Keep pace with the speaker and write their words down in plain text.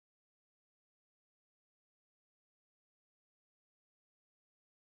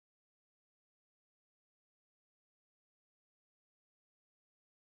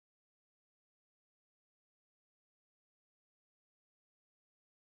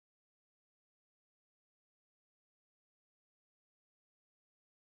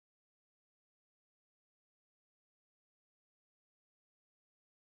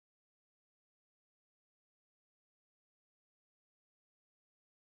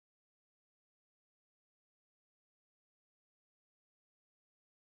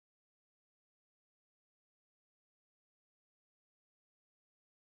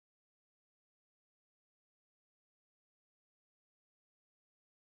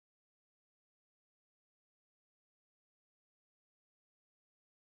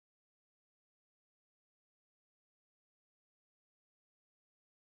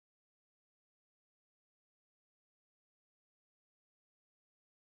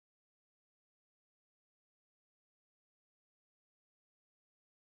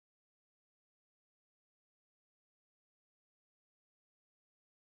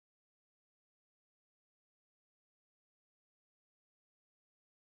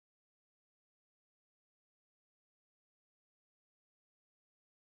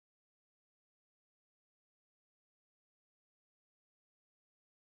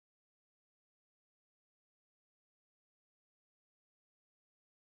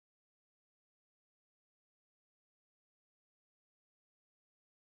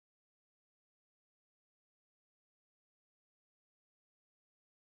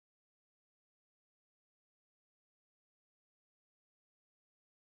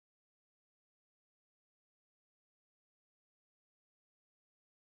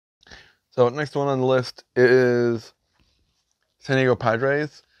So next one on the list is San Diego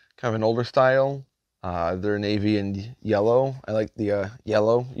Padres, kind of an older style. They're navy and yellow. I like the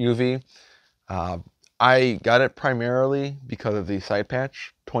yellow UV. Uh, I got it primarily because of the side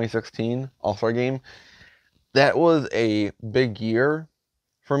patch 2016 All-Star Game. That was a big year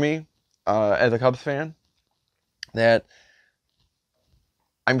for me as a Cubs fan. That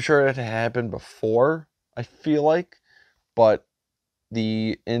I'm sure it had happened before, I feel like, but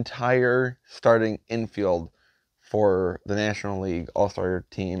the entire starting infield for the National League All-Star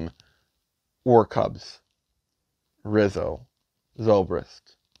team were Cubs. Rizzo,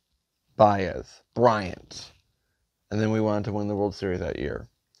 Zobrist, Baez, Bryant. And then we went on to win the World Series that year.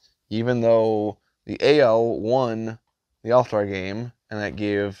 Even though the AL won the All-Star game, and that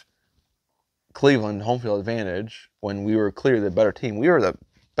gave Cleveland home field advantage when we were clearly the better team. We were the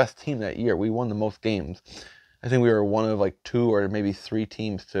best team that year. We won the most games. I think we were one of like 2 or maybe 3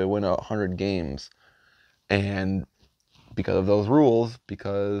 teams to win 100 games. And because of those rules,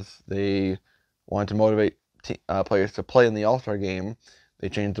 because they wanted to motivate players to play in the All-Star game, they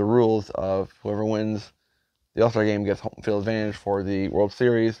changed the rules of whoever wins the All-Star game gets home field advantage for the World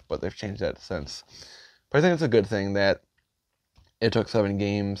Series, but they've changed that since. But I think it's a good thing that it took 7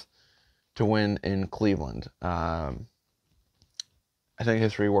 games to win in Cleveland. I think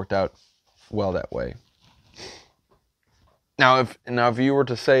history worked out well that way. Now, if you were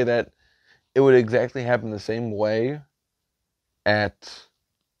to say that it would exactly happen the same way if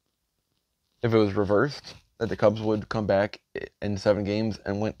it was reversed, that the Cubs would come back in 7 games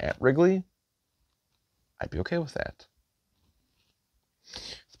and win at Wrigley, I'd be okay with that.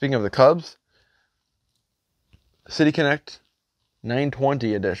 Speaking of the Cubs, City Connect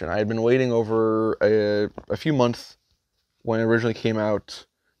 920 edition. I had been waiting over a few months when it originally came out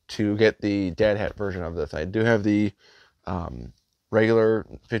to get the dad hat version of this. I do have the regular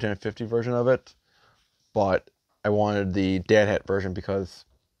 5950 version of it, but I wanted the dad hat version because,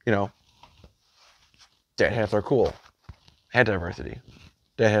 dad hats are cool. Hat diversity.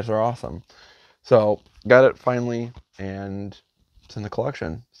 Dad hats are awesome. So, got it finally, and it's in the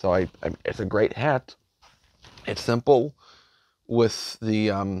collection. So, it's a great hat. It's simple with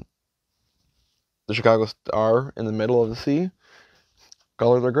the Chicago Star in the middle of the C.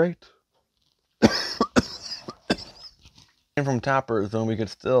 Colors are great. And from Toppers, then we could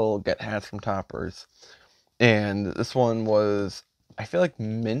still get hats from Toppers. And this one was, I feel like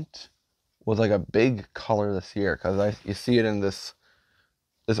mint was like a big color this year because you see it in this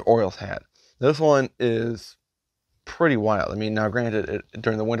Orioles hat. This one is pretty wild. I mean, now granted,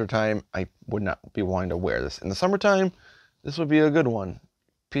 during the wintertime, I would not be wanting to wear this. In the summertime, this would be a good one.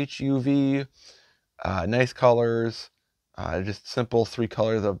 Peach UV, nice colors, just simple 3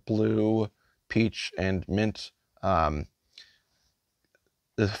 colors of blue, peach, and mint.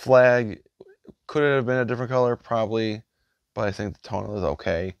 The flag could have been a different color, probably, but I think the tone was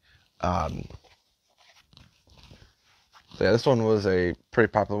okay. So yeah, this one was a pretty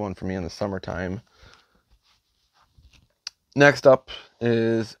popular one for me in the summertime. Next up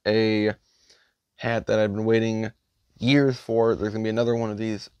is a hat that I've been waiting years for. There's going to be another one of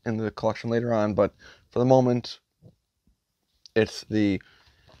these in the collection later on, but for the moment, it's the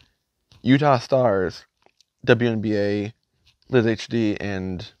Utah Stars WNBA Liz HD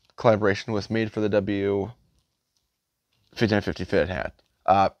and collaboration with Made for the W 5950 fitted hat.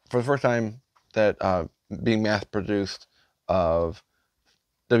 For the first time that being mass produced of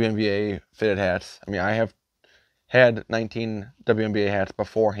WNBA fitted hats. I mean, I have had 19 WNBA hats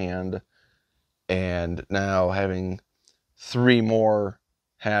beforehand, and now having 3 more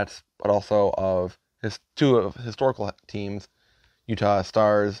hats, but also of 2 of historical teams, Utah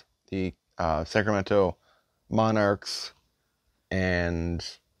Stars, the Sacramento Monarchs, and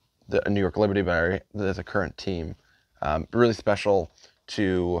the New York Liberty, but as a current team. Really special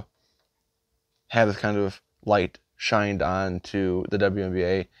to have this kind of light shined on to the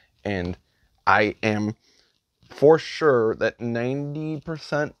WNBA, and I am for sure that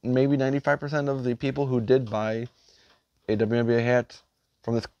 90%, maybe 95% of the people who did buy a WNBA hat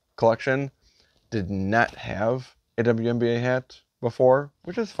from this collection did not have a WNBA hat before,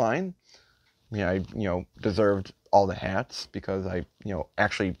 which is fine. I mean, I deserved all the hats because I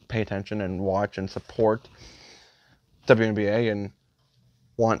actually pay attention and watch and support WNBA and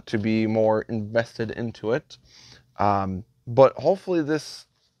want to be more invested into it. But hopefully this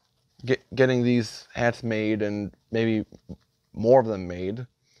getting these hats made and maybe more of them made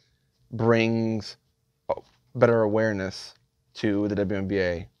brings better awareness to the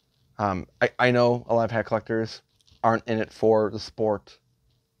WNBA. I know a lot of hat collectors aren't in it for the sport,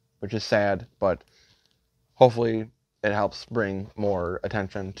 which is sad, but hopefully it helps bring more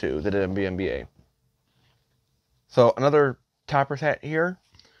attention to the WNBA. So another Toppers hat here,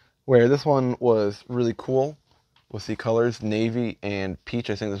 where this one was really cool with the colors navy and peach.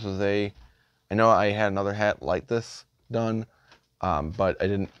 I think this was I know I had another hat like this done, but I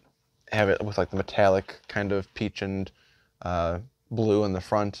didn't have it with like the metallic kind of peach and blue in the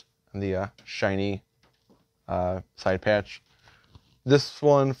front and the shiny side patch. This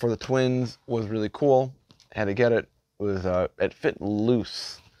one for the twins was really cool. Had to get it. It fit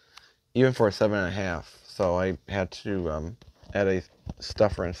loose, even for a 7.5. So I had to add a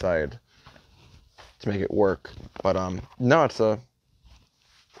stuffer inside to make it work. But no, it's a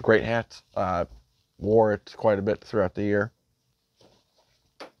great hat. Wore it quite a bit throughout the year.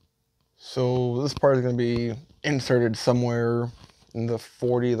 So this part is going to be inserted somewhere in the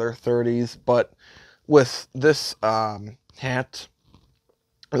 40s or 30s. But with this hat, it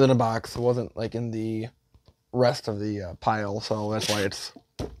was in a box. It wasn't like in the rest of the pile. So that's why it's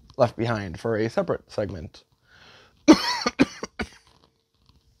left behind for a separate segment.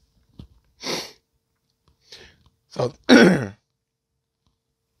 So,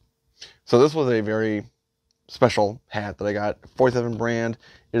 so this was a very special hat that I got. 47 brand.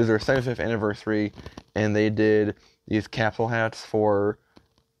 It is their 75th anniversary, and they did these capsule hats for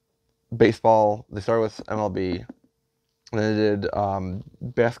baseball. They started with MLB, and then they did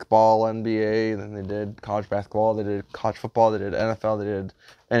basketball, NBA, then they did college basketball, they did college football, they did NFL, they did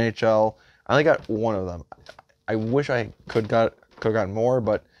NHL. I only got one of them. I wish I could have gotten more,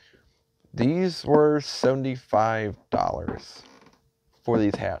 but these were $75 for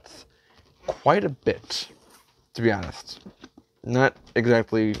these hats. Quite a bit, to be honest. Not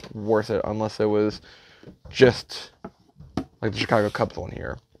exactly worth it unless it was just like the Chicago Cubs one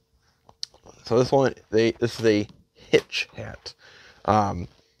here. So this one, this is a Hitch hat. Got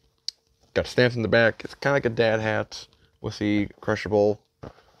stamps in the back. It's kind of like a dad hat with the crushable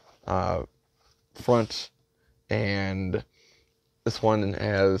front, and this one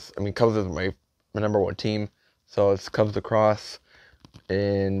has, Cubs is my number one team, so it's Cubs across,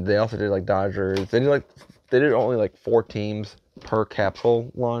 and they also did like Dodgers. They did only like 4 teams per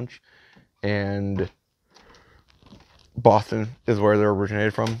capsule launch, and Boston is where they're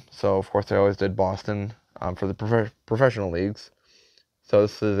originated from. So of course they always did Boston for the professional leagues. So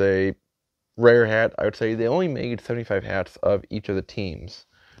this is a rare hat. I would say they only made 75 hats of each of the teams,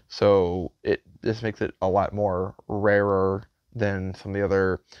 so this makes it a lot more rarer than some of the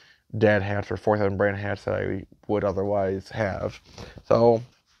other dad hats or 47 brand hats that I would otherwise have. So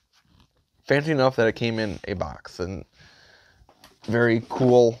fancy enough that it came in a box, and very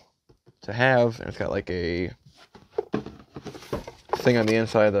cool to have. And it's got like a thing on the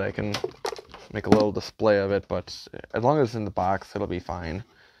inside that I can make a little display of it, but as long as it's in the box, it'll be fine.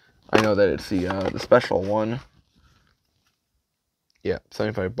 I know that it's the special one. Yeah,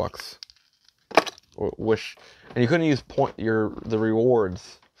 $75. Wish, and you couldn't use the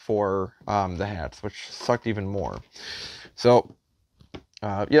rewards for the hats, which sucked even more. So,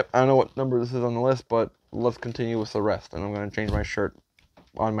 yep, I don't know what number this is on the list, but let's continue with the rest. And I'm going to change my shirt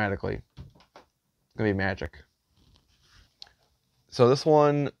automatically. It's going to be magic. So this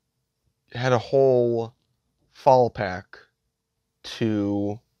one had a whole fall pack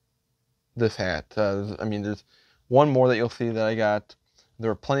to this hat. There's one more that you'll see that I got. There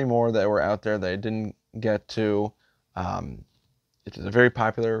were plenty more that were out there that I didn't get to. It is a very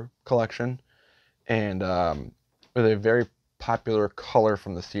popular collection, and with a very popular color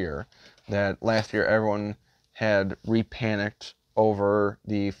from this year. That last year everyone had repanicked over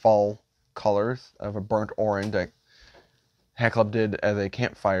the fall colors of a burnt orange that Hat Club did as a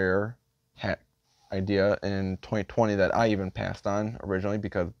campfire hat idea in 2020 that I even passed on originally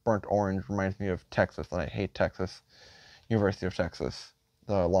because burnt orange reminds me of Texas, and I hate Texas, University of Texas,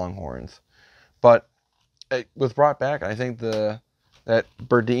 the Longhorns. But it was brought back. I think that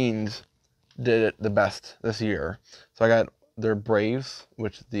Burdeen's did it the best this year. So I got their Braves,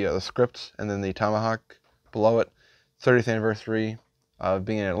 which is the script, and then the Tomahawk below it. 30th anniversary of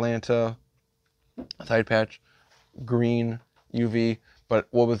being in Atlanta. Side patch, green UV. But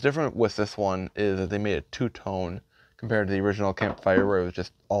what was different with this one is that they made it two-tone compared to the original Campfire where it was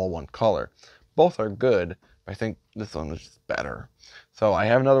just all one color. Both are good, but I think this one is just better. So I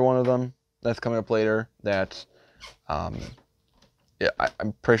have another one of them that's coming up later that I'm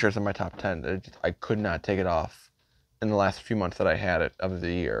pretty sure it's in my top 10. I could not take it off in the last few months that I had it of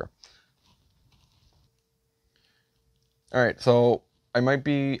the year. Alright, so I might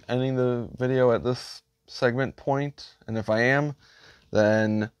be ending the video at this segment point, and if I am,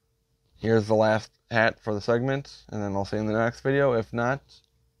 then here's the last hat for the segment, and then I'll see you in the next video. If not,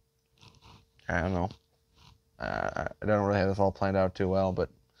 I don't know. I don't really have this all planned out too well, but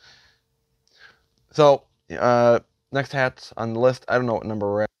so next hats on the list. I don't know what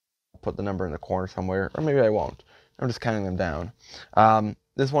number we're at. I'll put the number in the corner somewhere, or maybe I won't. I'm just counting them down.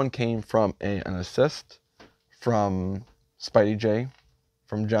 This one came from an assist from Spidey J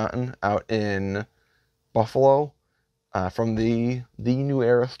from John out in Buffalo, from the New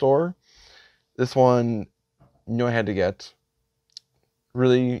Era store. This one, I had to get.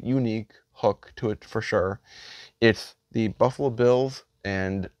 Really unique hook to it for sure. It's the Buffalo Bills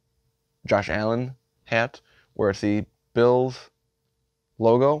and Josh Allen hat, where it's the Bills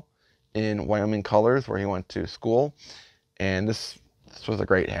logo in Wyoming colors where he went to school. And this was a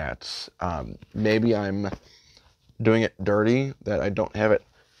great hat. Maybe I'm doing it dirty that I don't have it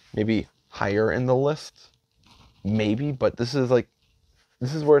maybe higher in the list. Maybe, but this is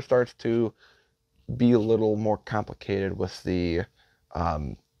where it starts to be a little more complicated with the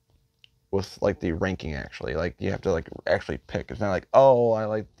the ranking. Actually, like, you have to like actually pick. It's not like, oh, I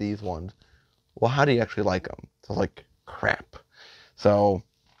like these ones. Well, how do you actually like them? So like, crap. So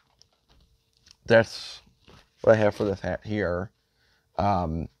that's what I have for this hat here.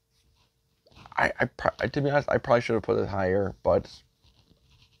 To be honest, I probably should have put it higher, but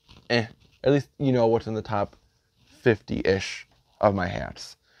at least what's in the top 50-ish of my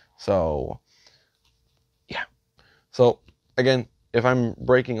hats. So yeah. So again, if I'm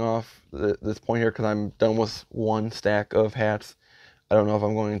breaking off this point here because I'm done with one stack of hats, I don't know if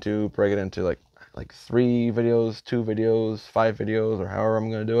I'm going to break it into like 3 videos, 2 videos, 5 videos, or however I'm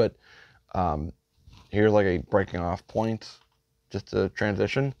going to do it. Here's like a breaking off point, just a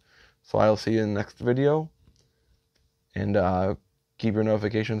transition. So I'll see you in the next video, and keep your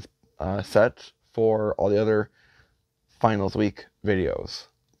notifications set for all the other finals week videos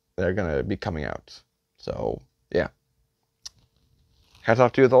that are going to be coming out. So yeah. Hats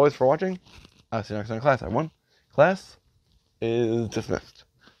off to you as always for watching. I'll see you next time in class, everyone. Class is dismissed.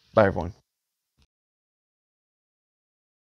 Bye, everyone.